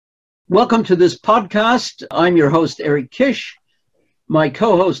Welcome to this podcast. I'm your host, Eric Kisch. My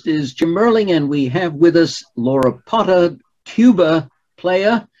co-host is Jim Mehrling, and we have with us Laura Potter, tuba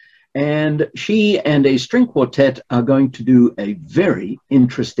player, and she and a string quartet are going to do a very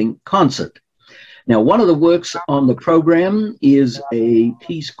interesting concert. Now, one of the works on the program is a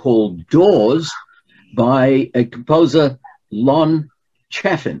piece called Doors by a composer, Lon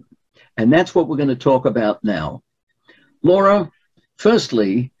Chaffin, and that's what we're going to talk about now. Laura,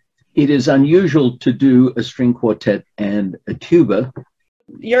 firstly, it is unusual to do a string quartet and a tuba.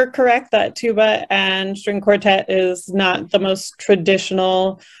 You're correct that tuba and string quartet is not the most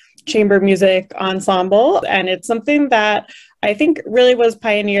traditional chamber music ensemble, and it's something that I think really was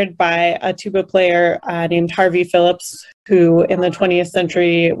pioneered by a tuba player named Harvey Phillips, who in the 20th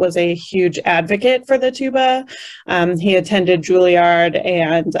century was a huge advocate for the tuba. He attended Juilliard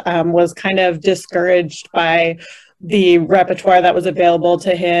and was kind of discouraged by the repertoire that was available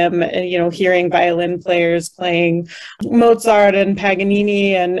to him, hearing violin players playing Mozart and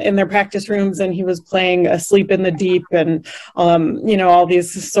Paganini and in their practice rooms, and he was playing Asleep in the Deep and, all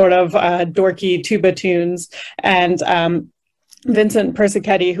these sort of dorky tuba tunes. And Vincent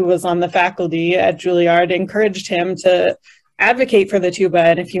Persichetti, who was on the faculty at Juilliard, encouraged him to advocate for the tuba,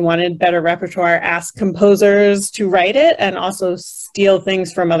 and if he wanted better repertoire, ask composers to write it and also steal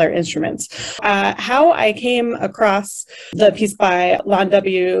things from other instruments. How I came across the piece by Lon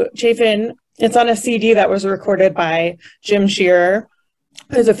W. Chaffin, it's on a CD that was recorded by Jim Shearer,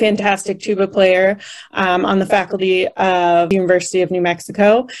 who's a fantastic tuba player on the faculty of the University of New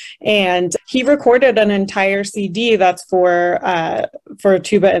Mexico. And he recorded an entire CD that's for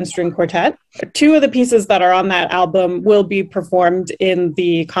tuba and string quartet. Two of the pieces that are on that album will be performed in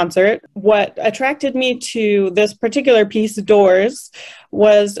the concert. What attracted me to this particular piece, Doors,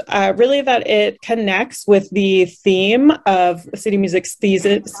 was really that it connects with the theme of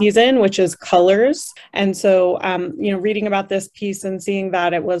CityMusic's season, which is colors. And so, reading about this piece and seeing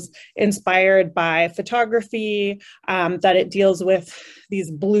that it was inspired by photography, that it deals with these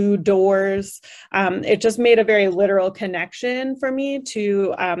blue doors, it just made a very literal connection for me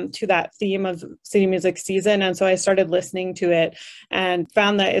to that theme of CityMusic season. And so I started listening to it and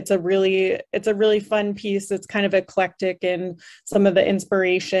found that it's a really fun piece. It's kind of eclectic in some of the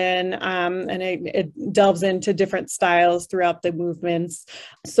inspiration, and it delves into different styles throughout the movements.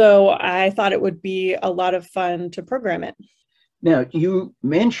 So I thought it would be a lot of fun to program it. Now, you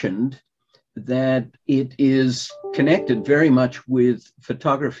mentioned that it is connected very much with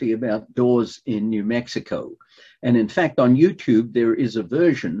photography about doors in New Mexico. And in fact, on YouTube, there is a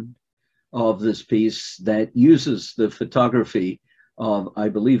version of this piece that uses the photography of, I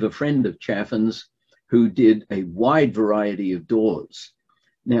believe, a friend of Chaffin's who did a wide variety of doors.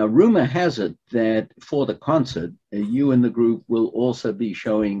 Now, rumor has it that for the concert, you and the group will also be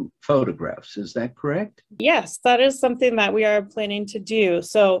showing photographs. Is that correct? Yes, that is something that we are planning to do.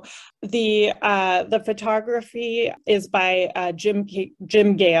 So the photography is by Jim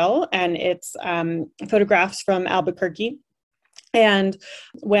Gale, and it's photographs from Albuquerque. And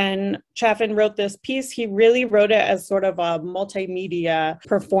when Chaffin wrote this piece, he really wrote it as sort of a multimedia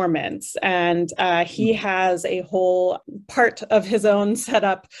performance. And he has a whole part of his own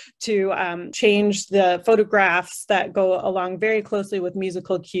setup to change the photographs that go along very closely with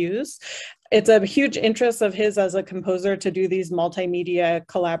musical cues. It's a huge interest of his as a composer to do these multimedia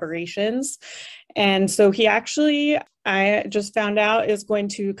collaborations. And so he actually, I just found out, is going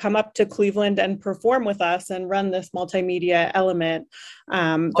to come up to Cleveland and perform with us and run this multimedia element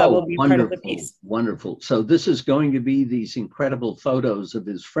that will be part of the piece. Wonderful. So this is going to be these incredible photos of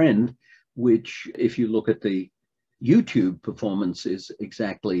his friend, which, if you look at the YouTube performance, is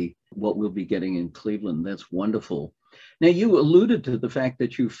exactly what we'll be getting in Cleveland. That's wonderful. Now, you alluded to the fact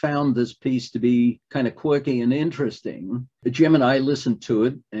that you found this piece to be kind of quirky and interesting. Jim and I listened to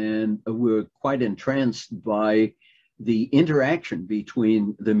it and were quite entranced by the interaction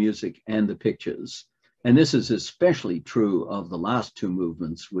between the music and the pictures. And this is especially true of the last two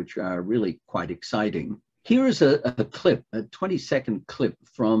movements, which are really quite exciting. Here is a clip, a 20-second clip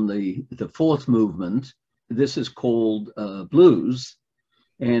from the fourth movement. This is called Blues.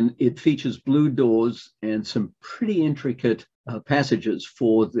 And it features blue doors and some pretty intricate passages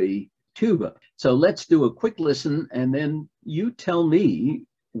for the tuba. So let's do a quick listen, and then you tell me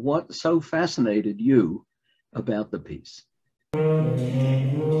what so fascinated you about the piece.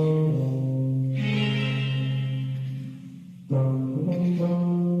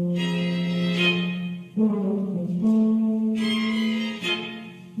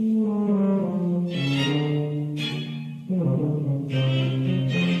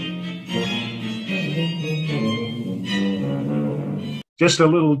 just a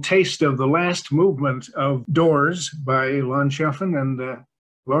little taste of the last movement of Doors by Lon Chaffin. And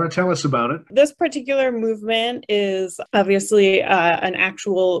Laura, tell us about it. This particular movement is obviously an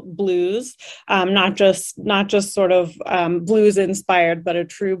actual blues, not just sort of blues inspired, but a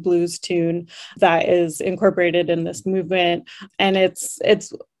true blues tune that is incorporated in this movement. And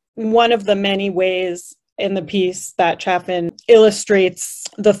it's one of the many ways in the piece that Chaffin illustrates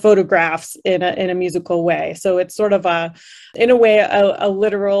the photographs in a musical way. So it's sort of in a way, a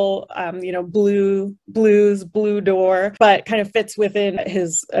literal, blue door, but kind of fits within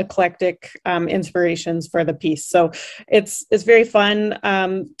his eclectic inspirations for the piece. So it's very fun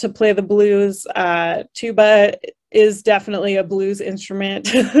to play the blues. Tuba is definitely a blues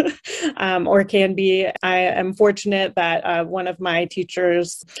instrument, or can be. I am fortunate that one of my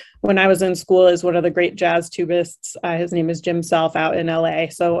teachers when I was in school is one of the great jazz tubists. His name is Jim Gale out in LA.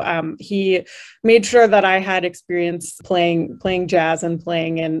 So he made sure that I had experience playing jazz and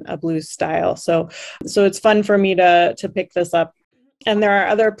playing in a blues style. So it's fun for me to pick this up. And there are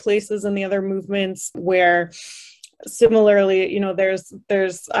other places in the other movements where similarly,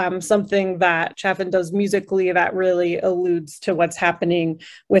 there's something that Chaffin does musically that really alludes to what's happening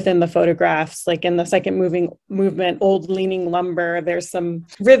within the photographs. Like in the second movement, Old Leaning Lumber, there's some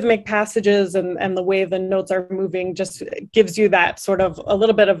rhythmic passages and the way the notes are moving just gives you that sort of a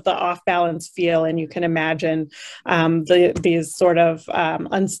little bit of the off balance feel. And you can imagine these sort of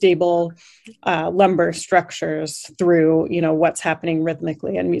unstable lumber structures through, what's happening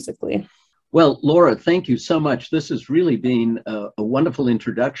rhythmically and musically. Well, Laura, thank you so much. This has really been a wonderful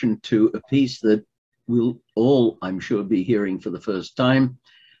introduction to a piece that we'll all, I'm sure, be hearing for the first time.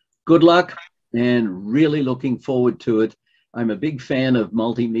 Good luck, and really looking forward to it. I'm a big fan of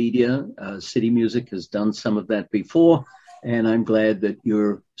multimedia. CityMusic has done some of that before, and I'm glad that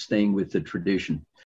you're staying with the tradition.